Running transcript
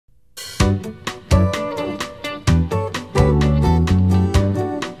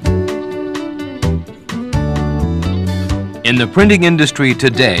In the printing industry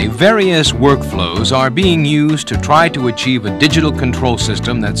today, various workflows are being used to try to achieve a digital control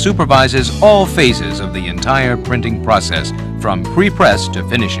system that supervises all phases of the entire printing process, from pre-press to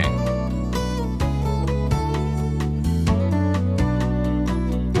finishing.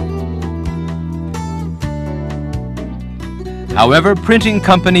 However, printing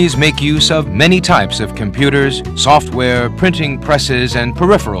companies make use of many types of computers, software, printing presses, and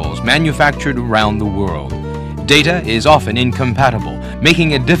peripherals manufactured around the world. Data is often incompatible,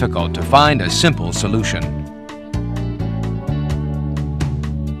 making it difficult to find a simple solution.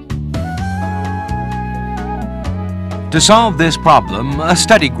 To solve this problem, a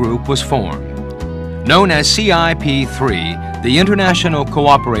study group was formed. Known as CIP3, the International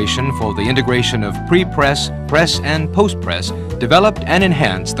Cooperation for the Integration of Pre-Press, Press, and Post-Press, developed and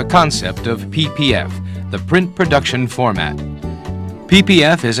enhanced the concept of PPF, the Print Production Format.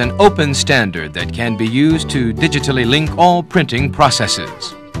 PPF is an open standard that can be used to digitally link all printing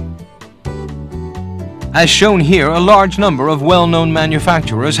processes. As shown here, a large number of well-known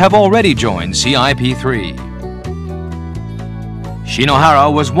manufacturers have already joined CIP3.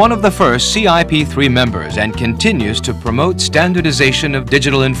 Shinohara was one of the first CIP3 members and continues to promote standardization of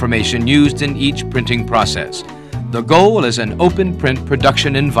digital information used in each printing process. The goal is an open print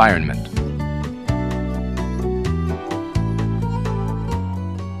production environment.